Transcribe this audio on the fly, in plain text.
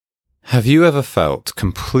Have you ever felt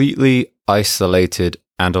completely isolated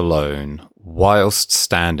and alone whilst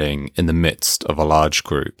standing in the midst of a large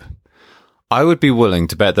group? I would be willing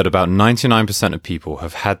to bet that about 99% of people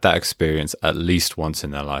have had that experience at least once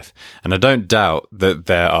in their life. And I don't doubt that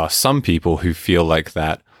there are some people who feel like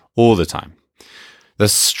that all the time. The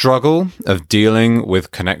struggle of dealing with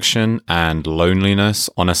connection and loneliness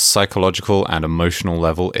on a psychological and emotional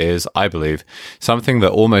level is, I believe, something that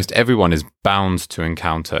almost everyone is bound to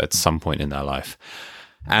encounter at some point in their life.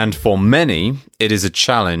 And for many, it is a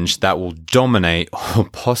challenge that will dominate or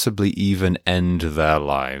possibly even end their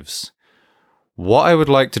lives. What I would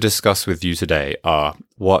like to discuss with you today are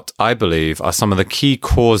what I believe are some of the key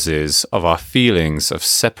causes of our feelings of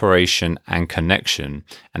separation and connection,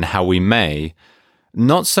 and how we may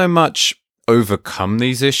not so much overcome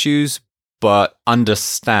these issues, but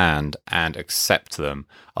understand and accept them,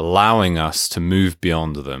 allowing us to move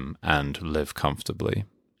beyond them and live comfortably.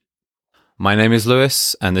 My name is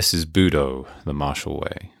Lewis, and this is Budo, the Marshall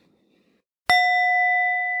Way.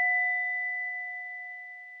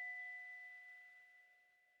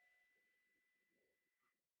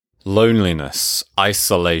 Loneliness,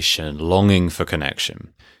 isolation, longing for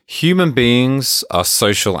connection. Human beings are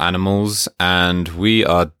social animals, and we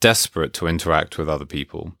are desperate to interact with other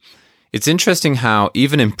people. It's interesting how,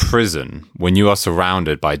 even in prison, when you are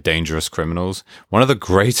surrounded by dangerous criminals, one of the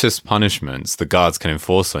greatest punishments the guards can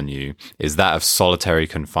enforce on you is that of solitary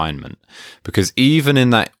confinement. Because even in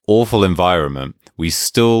that awful environment, we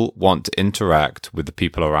still want to interact with the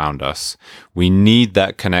people around us. We need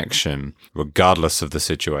that connection, regardless of the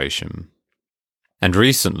situation. And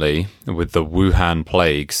recently, with the Wuhan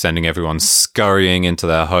plague sending everyone scurrying into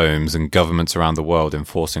their homes and governments around the world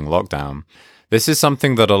enforcing lockdown, this is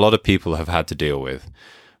something that a lot of people have had to deal with,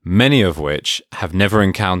 many of which have never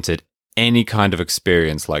encountered any kind of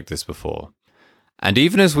experience like this before. And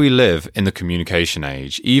even as we live in the communication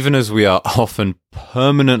age, even as we are often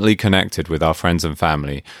permanently connected with our friends and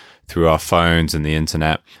family through our phones and the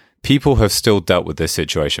internet, people have still dealt with this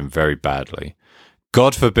situation very badly.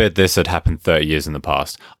 God forbid this had happened 30 years in the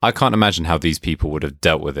past. I can't imagine how these people would have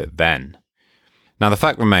dealt with it then. Now, the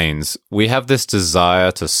fact remains, we have this desire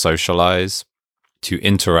to socialize, to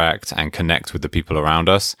interact and connect with the people around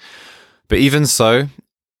us. But even so,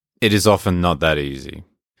 it is often not that easy.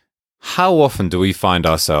 How often do we find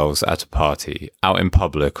ourselves at a party, out in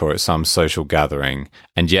public or at some social gathering,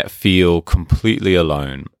 and yet feel completely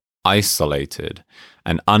alone, isolated,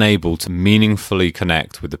 and unable to meaningfully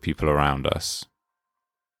connect with the people around us?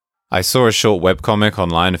 I saw a short webcomic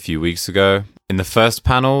online a few weeks ago. In the first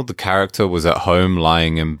panel, the character was at home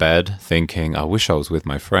lying in bed, thinking, I wish I was with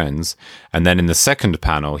my friends. And then in the second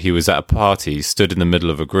panel, he was at a party, stood in the middle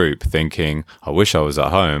of a group, thinking, I wish I was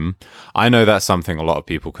at home. I know that's something a lot of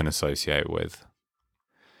people can associate with.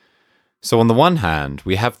 So on the one hand,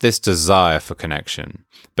 we have this desire for connection,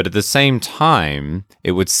 but at the same time,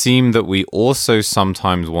 it would seem that we also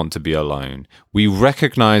sometimes want to be alone. We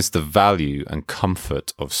recognize the value and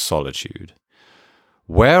comfort of solitude.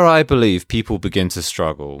 Where I believe people begin to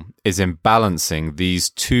struggle is in balancing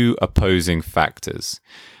these two opposing factors,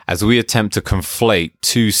 as we attempt to conflate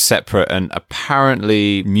two separate and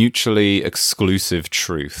apparently mutually exclusive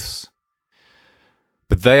truths.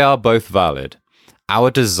 But they are both valid. Our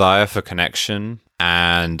desire for connection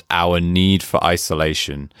and our need for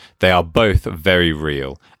isolation, they are both very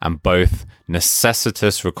real and both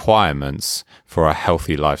necessitous requirements for a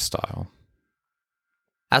healthy lifestyle.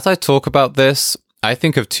 As I talk about this, I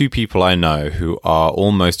think of two people I know who are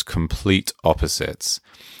almost complete opposites,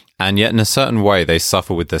 and yet in a certain way they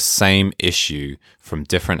suffer with the same issue from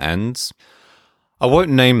different ends. I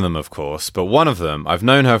won't name them, of course, but one of them, I've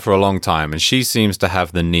known her for a long time, and she seems to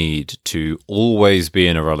have the need to always be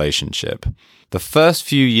in a relationship. The first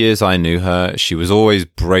few years I knew her, she was always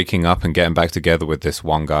breaking up and getting back together with this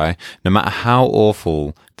one guy, no matter how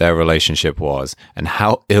awful their relationship was and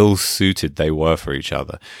how ill-suited they were for each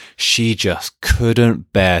other. She just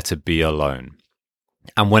couldn't bear to be alone.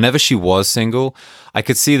 And whenever she was single, I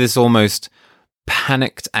could see this almost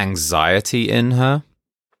panicked anxiety in her.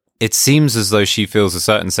 It seems as though she feels a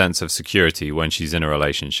certain sense of security when she's in a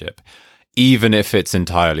relationship, even if it's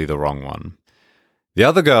entirely the wrong one. The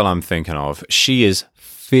other girl I'm thinking of, she is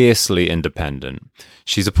fiercely independent.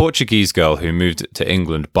 She's a Portuguese girl who moved to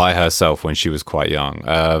England by herself when she was quite young,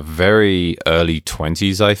 very early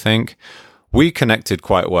 20s, I think. We connected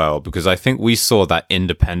quite well because I think we saw that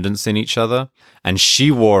independence in each other, and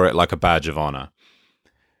she wore it like a badge of honor.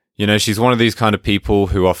 You know, she's one of these kind of people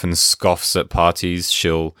who often scoffs at parties.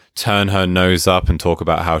 She'll turn her nose up and talk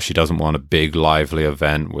about how she doesn't want a big, lively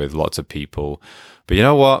event with lots of people. But you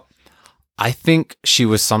know what? I think she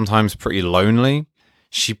was sometimes pretty lonely.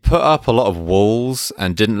 She put up a lot of walls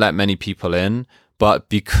and didn't let many people in, but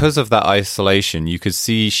because of that isolation, you could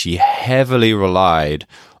see she heavily relied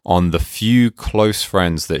on the few close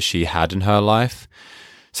friends that she had in her life.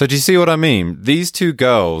 So do you see what I mean? These two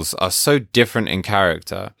girls are so different in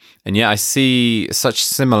character, and yet I see such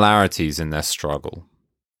similarities in their struggle.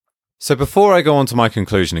 So before I go on to my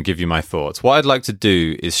conclusion and give you my thoughts, what I'd like to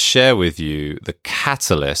do is share with you the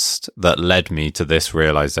catalyst that led me to this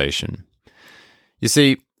realization. You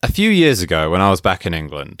see, a few years ago when I was back in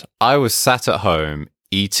England, I was sat at home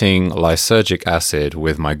eating lysergic acid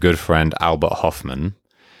with my good friend Albert Hoffman,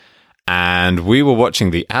 and we were watching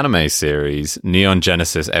the anime series Neon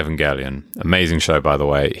Genesis Evangelion. Amazing show, by the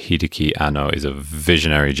way. Hideki Anno is a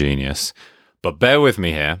visionary genius. But bear with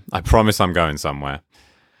me here. I promise I'm going somewhere.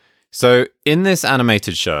 So, in this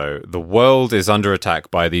animated show, the world is under attack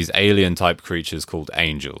by these alien-type creatures called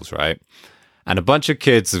angels, right? And a bunch of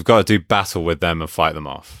kids have got to do battle with them and fight them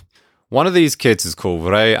off. One of these kids is called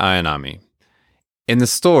Rei Ayanami. In the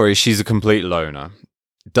story, she's a complete loner.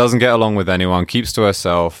 Doesn't get along with anyone, keeps to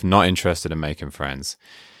herself, not interested in making friends.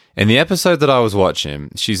 In the episode that I was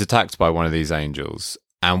watching, she's attacked by one of these angels,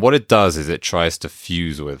 and what it does is it tries to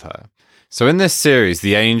fuse with her. So in this series,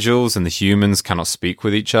 the angels and the humans cannot speak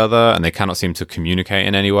with each other, and they cannot seem to communicate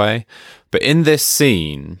in any way. But in this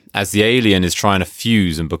scene, as the alien is trying to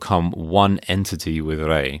fuse and become one entity with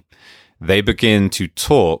Rei, they begin to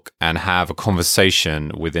talk and have a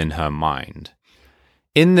conversation within her mind.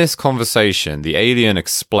 In this conversation, the alien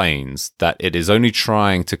explains that it is only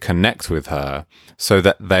trying to connect with her so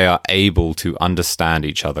that they are able to understand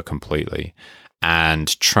each other completely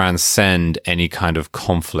and transcend any kind of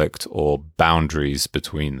conflict or boundaries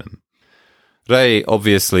between them. Rei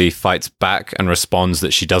obviously fights back and responds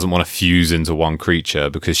that she doesn't want to fuse into one creature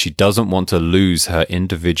because she doesn't want to lose her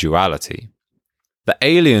individuality. The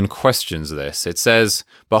alien questions this. It says,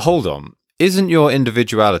 but hold on. Isn't your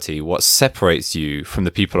individuality what separates you from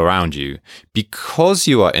the people around you? Because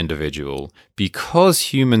you are individual,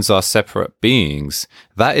 because humans are separate beings,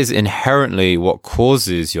 that is inherently what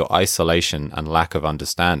causes your isolation and lack of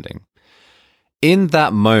understanding. In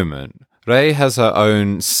that moment, Rei has her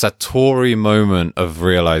own Satori moment of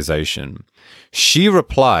realization. She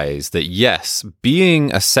replies that yes,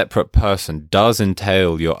 being a separate person does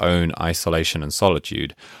entail your own isolation and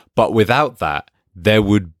solitude, but without that, there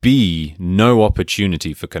would be no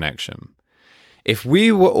opportunity for connection. If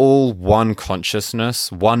we were all one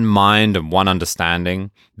consciousness, one mind, and one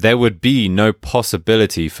understanding, there would be no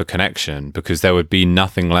possibility for connection because there would be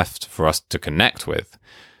nothing left for us to connect with.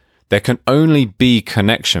 There can only be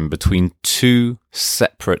connection between two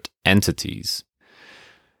separate entities.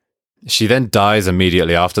 She then dies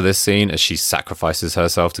immediately after this scene as she sacrifices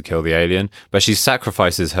herself to kill the alien, but she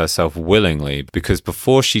sacrifices herself willingly because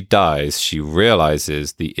before she dies, she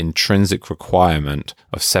realizes the intrinsic requirement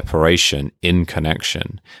of separation in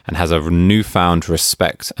connection and has a newfound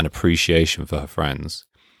respect and appreciation for her friends.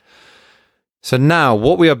 So now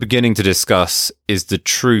what we are beginning to discuss is the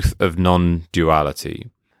truth of non-duality.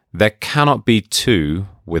 There cannot be two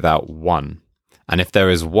without one. And if there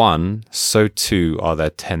is one, so too are there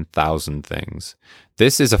 10,000 things.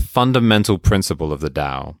 This is a fundamental principle of the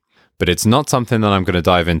Tao, but it's not something that I'm going to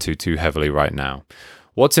dive into too heavily right now.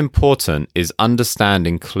 What's important is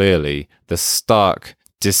understanding clearly the stark,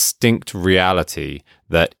 distinct reality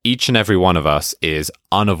that each and every one of us is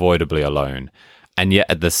unavoidably alone. And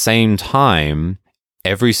yet at the same time,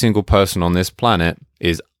 every single person on this planet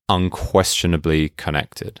is unquestionably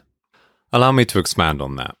connected. Allow me to expand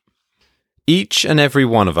on that. Each and every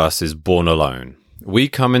one of us is born alone. We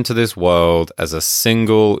come into this world as a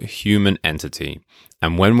single human entity,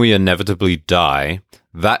 and when we inevitably die,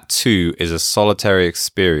 that too is a solitary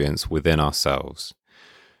experience within ourselves.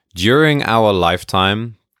 During our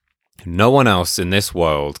lifetime, no one else in this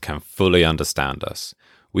world can fully understand us.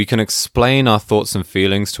 We can explain our thoughts and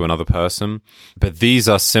feelings to another person, but these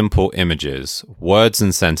are simple images. Words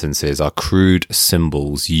and sentences are crude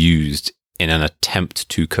symbols used in an attempt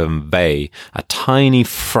to convey a tiny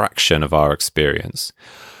fraction of our experience.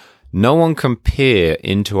 No one can peer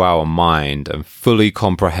into our mind and fully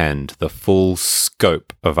comprehend the full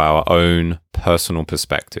scope of our own personal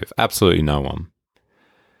perspective. Absolutely no one.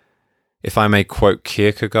 If I may quote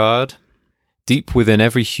Kierkegaard, deep within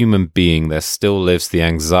every human being there still lives the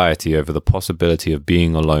anxiety over the possibility of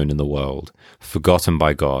being alone in the world, forgotten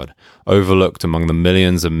by God, overlooked among the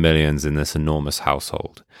millions and millions in this enormous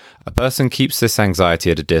household. A person keeps this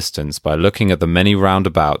anxiety at a distance by looking at the many round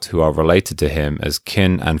about who are related to him as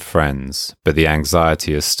kin and friends, but the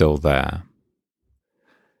anxiety is still there.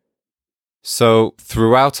 So,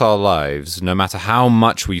 throughout our lives, no matter how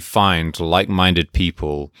much we find like-minded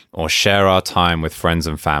people or share our time with friends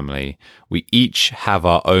and family, we each have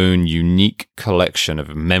our own unique collection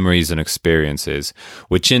of memories and experiences,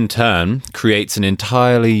 which in turn creates an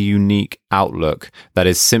entirely unique outlook that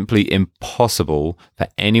is simply impossible for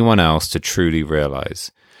anyone else to truly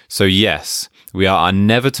realize. So yes, we are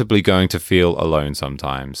inevitably going to feel alone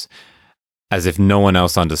sometimes, as if no one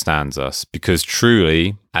else understands us, because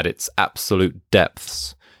truly, at its absolute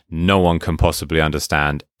depths, no one can possibly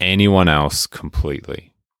understand anyone else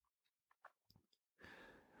completely.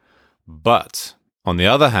 But, on the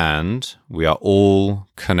other hand, we are all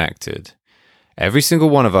connected. Every single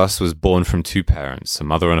one of us was born from two parents, a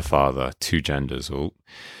mother and a father, two genders all.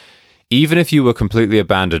 Even if you were completely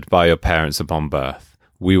abandoned by your parents upon birth,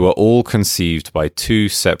 we were all conceived by two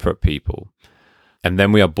separate people. And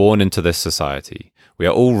then we are born into this society. We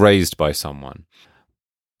are all raised by someone.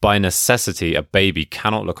 By necessity, a baby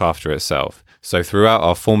cannot look after itself. So throughout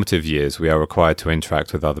our formative years, we are required to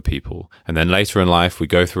interact with other people. And then later in life, we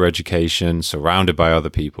go through education, surrounded by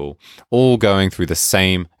other people, all going through the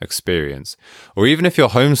same experience. Or even if you're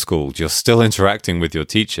homeschooled, you're still interacting with your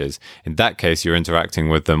teachers. In that case, you're interacting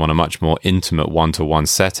with them on a much more intimate one-to-one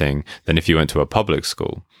setting than if you went to a public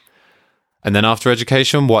school. And then after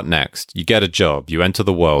education, what next? You get a job, you enter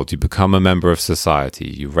the world, you become a member of society,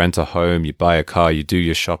 you rent a home, you buy a car, you do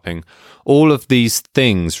your shopping. All of these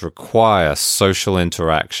things require social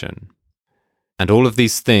interaction. And all of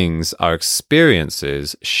these things are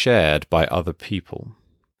experiences shared by other people.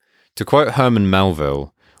 To quote Herman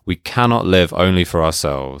Melville, we cannot live only for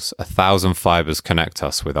ourselves. 1,000 fibers connect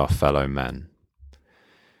us with our fellow men.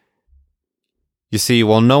 You see,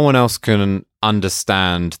 while no one else can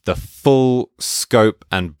understand the full scope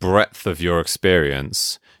and breadth of your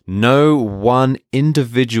experience, no one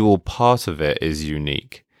individual part of it is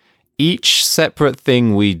unique. Each separate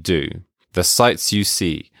thing we do, the sights you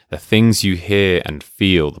see, the things you hear and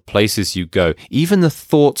feel, the places you go, even the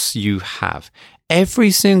thoughts you have,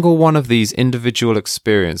 every single one of these individual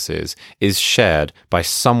experiences is shared by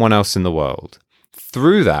someone else in the world.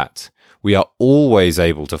 Through that, we are always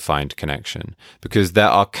able to find connection because there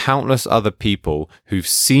are countless other people who've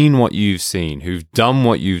seen what you've seen, who've done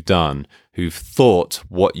what you've done, who've thought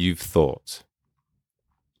what you've thought.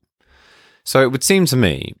 So it would seem to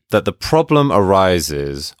me that the problem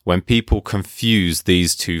arises when people confuse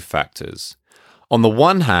these two factors. On the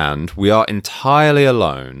one hand, we are entirely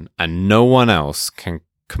alone and no one else can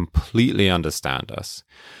completely understand us.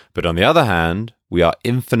 But on the other hand, we are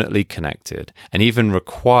infinitely connected and even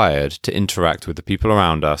required to interact with the people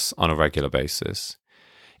around us on a regular basis.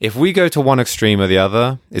 If we go to one extreme or the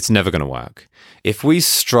other, it's never going to work. If we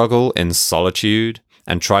struggle in solitude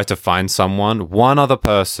and try to find someone, one other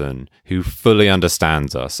person who fully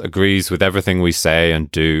understands us, agrees with everything we say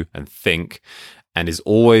and do and think, and is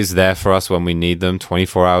always there for us when we need them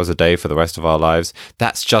 24 hours a day for the rest of our lives,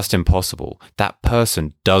 that's just impossible. That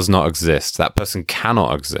person does not exist. That person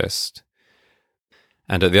cannot exist.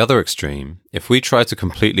 And at the other extreme, if we try to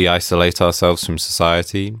completely isolate ourselves from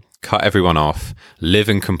society, cut everyone off, live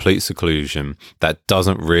in complete seclusion, that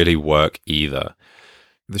doesn't really work either.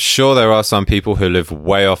 Sure, there are some people who live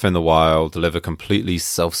way off in the wild, live a completely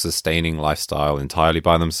self-sustaining lifestyle entirely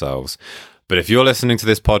by themselves. But if you're listening to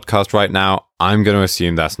this podcast right now, I'm going to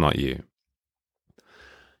assume that's not you.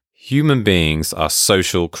 Human beings are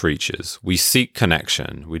social creatures. We seek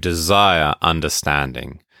connection. We desire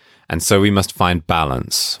understanding. And so we must find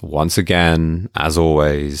balance. Once again, as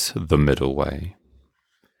always, the middle way.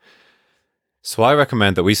 So I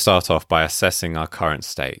recommend that we start off by assessing our current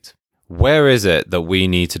state. Where is it that we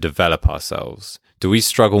need to develop ourselves? Do we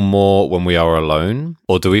struggle more when we are alone,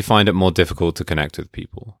 or do we find it more difficult to connect with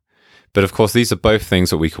people? But of course, these are both things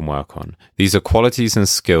that we can work on. These are qualities and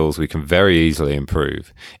skills we can very easily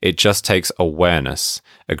improve. It just takes awareness,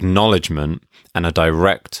 acknowledgement, and a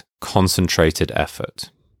direct, concentrated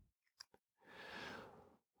effort.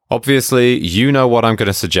 Obviously, you know what I'm going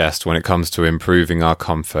to suggest when it comes to improving our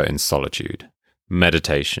comfort in solitude.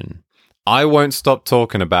 Meditation. I won't stop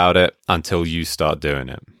talking about it until you start doing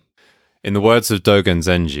it. In the words of Dogen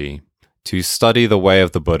Zenji, to study the way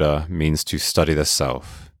of the Buddha means to study the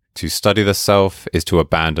self. To study the self is to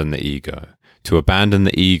abandon the ego. To abandon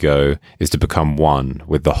the ego is to become one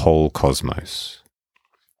with the whole cosmos.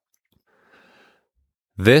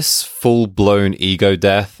 This full-blown ego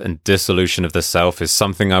death and dissolution of the self is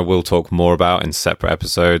something I will talk more about in separate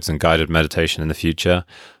episodes and guided meditation in the future.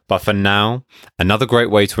 But for now, another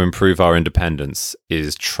great way to improve our independence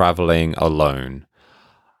is traveling alone.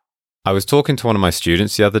 I was talking to one of my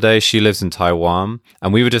students the other day. She lives in Taiwan,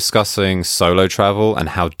 and we were discussing solo travel and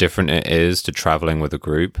how different it is to traveling with a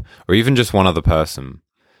group or even just one other person.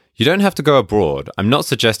 You don't have to go abroad. I'm not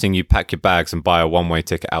suggesting you pack your bags and buy a one-way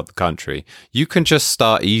ticket out the country. You can just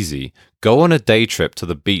start easy. Go on a day trip to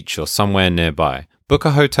the beach or somewhere nearby. Book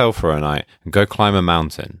a hotel for a night and go climb a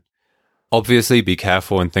mountain. Obviously, be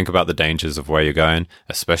careful and think about the dangers of where you're going,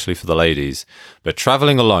 especially for the ladies. But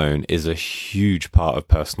traveling alone is a huge part of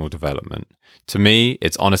personal development. To me,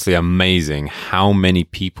 it's honestly amazing how many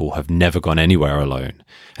people have never gone anywhere alone,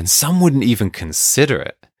 and some wouldn't even consider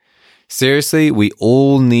it. Seriously, we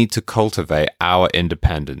all need to cultivate our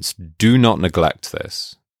independence. Do not neglect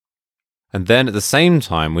this. And then at the same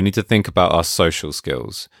time, we need to think about our social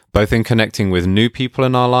skills, both in connecting with new people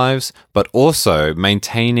in our lives, but also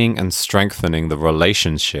maintaining and strengthening the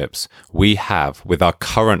relationships we have with our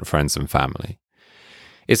current friends and family.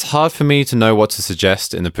 It's hard for me to know what to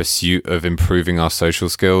suggest in the pursuit of improving our social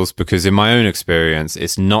skills because in my own experience,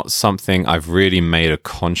 it's not something I've really made a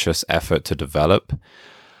conscious effort to develop.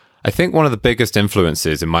 I think one of the biggest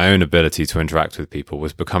influences in my own ability to interact with people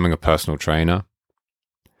was becoming a personal trainer.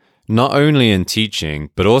 Not only in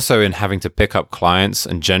teaching, but also in having to pick up clients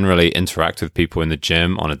and generally interact with people in the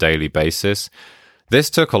gym on a daily basis. This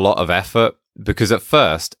took a lot of effort because at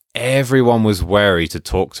first, everyone was wary to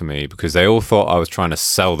talk to me because they all thought I was trying to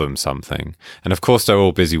sell them something. And of course, they're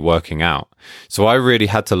all busy working out. So I really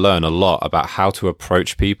had to learn a lot about how to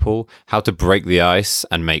approach people, how to break the ice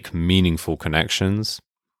and make meaningful connections.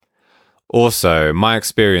 Also, my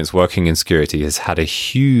experience working in security has had a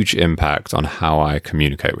huge impact on how I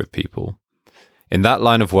communicate with people. In that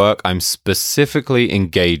line of work, I'm specifically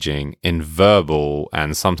engaging in verbal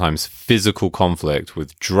and sometimes physical conflict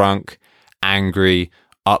with drunk, angry,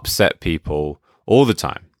 upset people all the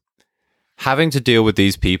time. Having to deal with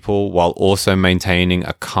these people while also maintaining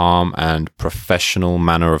a calm and professional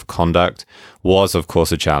manner of conduct was, of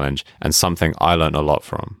course, a challenge and something I learned a lot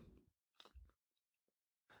from.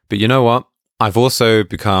 But you know what? I've also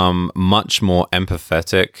become much more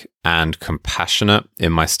empathetic and compassionate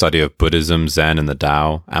in my study of Buddhism, Zen, and the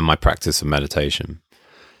Tao, and my practice of meditation.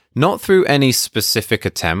 Not through any specific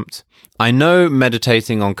attempt. I know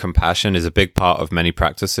meditating on compassion is a big part of many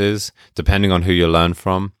practices, depending on who you learn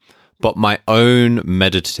from, but my own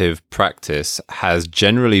meditative practice has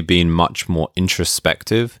generally been much more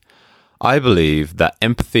introspective. I believe that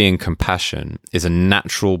empathy and compassion is a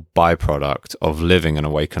natural byproduct of living an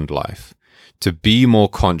awakened life. To be more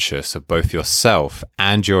conscious of both yourself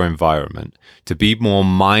and your environment, to be more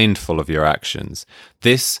mindful of your actions,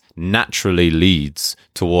 this naturally leads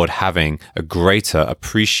toward having a greater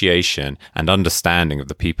appreciation and understanding of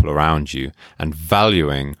the people around you and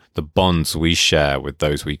valuing the bonds we share with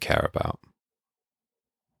those we care about.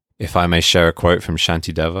 If I may share a quote from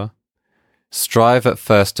Shantideva, "Strive at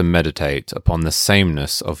first to meditate upon the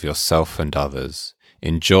sameness of yourself and others.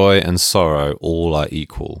 In joy and sorrow all are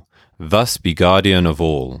equal. Thus be guardian of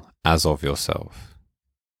all, as of yourself."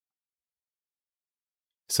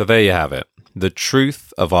 So there you have it, the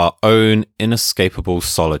truth of our own inescapable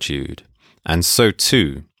solitude, and so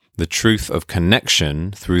too, the truth of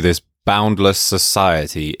connection through this boundless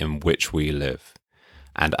society in which we live.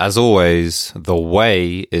 And as always, the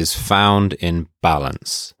way is found in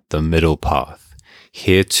balance, the middle path,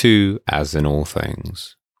 here too as in all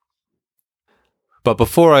things. But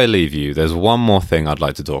before I leave you, there's one more thing I'd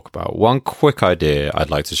like to talk about, one quick idea I'd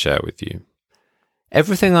like to share with you.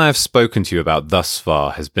 Everything I have spoken to you about thus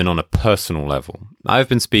far has been on a personal level. I've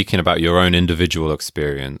been speaking about your own individual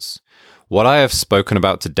experience. What I have spoken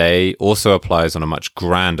about today also applies on a much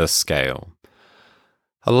grander scale.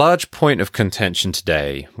 A large point of contention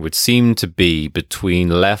today would seem to be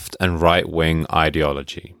between left and right-wing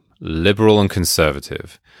ideology, liberal and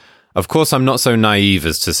conservative. Of course, I'm not so naive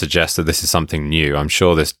as to suggest that this is something new. I'm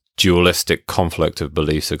sure this dualistic conflict of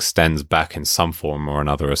beliefs extends back in some form or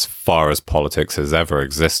another as far as politics has ever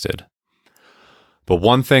existed. But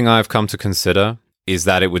one thing I've come to consider is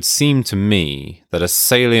that it would seem to me that a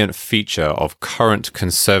salient feature of current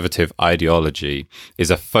conservative ideology is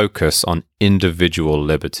a focus on individual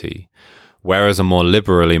liberty, whereas a more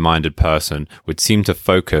liberally minded person would seem to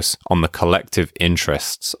focus on the collective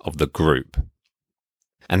interests of the group.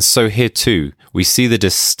 And so here too, we see the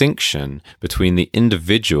distinction between the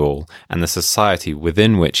individual and the society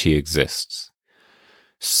within which he exists.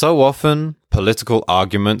 So often, political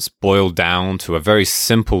arguments boil down to a very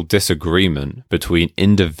simple disagreement between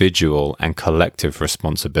individual and collective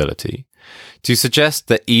responsibility. To suggest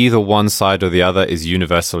that either one side or the other is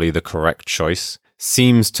universally the correct choice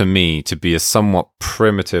seems to me to be a somewhat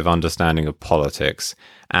primitive understanding of politics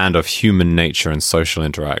and of human nature and social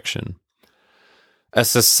interaction. A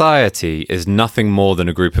society is nothing more than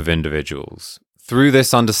a group of individuals. Through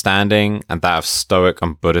this understanding and that of Stoic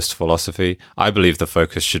and Buddhist philosophy, I believe the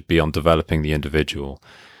focus should be on developing the individual.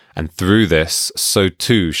 And through this, so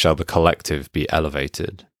too shall the collective be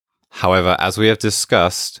elevated. However, as we have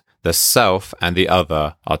discussed, the self and the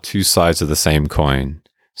other are two sides of the same coin.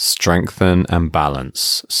 Strengthen and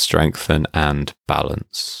balance. Strengthen and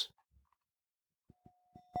balance.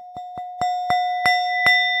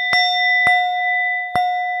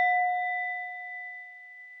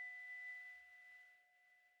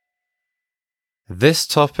 This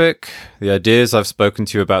topic, the ideas I've spoken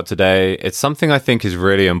to you about today, it's something I think is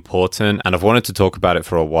really important, and I've wanted to talk about it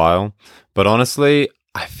for a while. But honestly,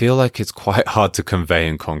 I feel like it's quite hard to convey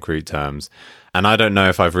in concrete terms. And I don't know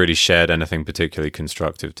if I've really shared anything particularly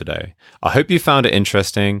constructive today. I hope you found it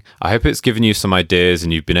interesting. I hope it's given you some ideas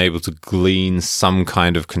and you've been able to glean some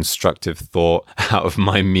kind of constructive thought out of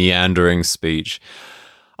my meandering speech.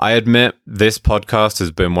 I admit this podcast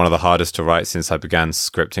has been one of the hardest to write since I began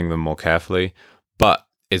scripting them more carefully. But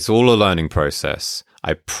it's all a learning process.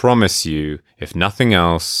 I promise you, if nothing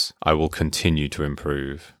else, I will continue to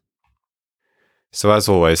improve. So as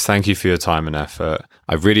always, thank you for your time and effort.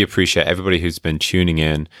 I really appreciate everybody who's been tuning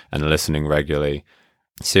in and listening regularly.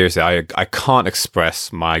 Seriously, I can't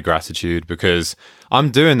express my gratitude because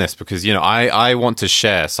I'm doing this because, I want to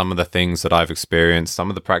share some of the things that I've experienced, some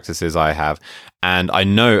of the practices I have. And I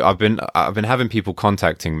know I've been having people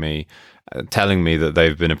contacting me, telling me that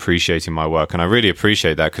they've been appreciating my work, and I really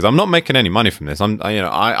appreciate that because I'm not making any money from this.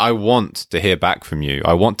 I want to hear back from you.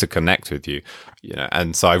 I want to connect with you,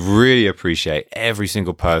 and so I really appreciate every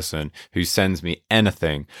single person who sends me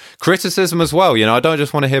anything, criticism as well. I don't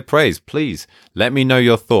just want to hear praise. Please let me know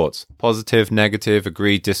your thoughts, positive, negative,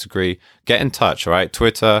 agree, disagree. Get in touch, all right?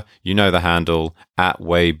 Twitter, the handle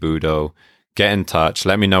 @WayBudo. Get in touch.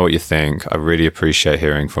 Let me know what you think. I really appreciate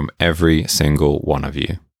hearing from every single one of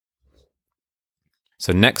you.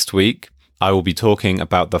 So next week, I will be talking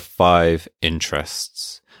about the 5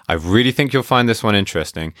 interests. I really think you'll find this one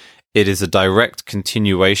interesting. It is a direct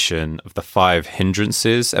continuation of the 5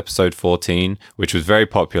 hindrances, episode 14, which was very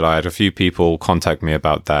popular. I had a few people contact me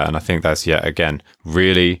about that, and I think that's, yet again,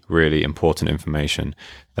 really, really important information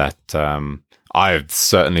that I've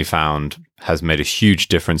certainly found has made a huge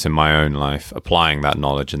difference in my own life, applying that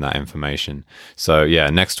knowledge and that information. So yeah,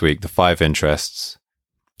 next week, the 5 interests.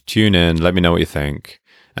 Tune in, let me know what you think.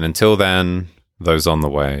 And until then, those on the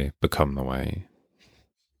way become the way.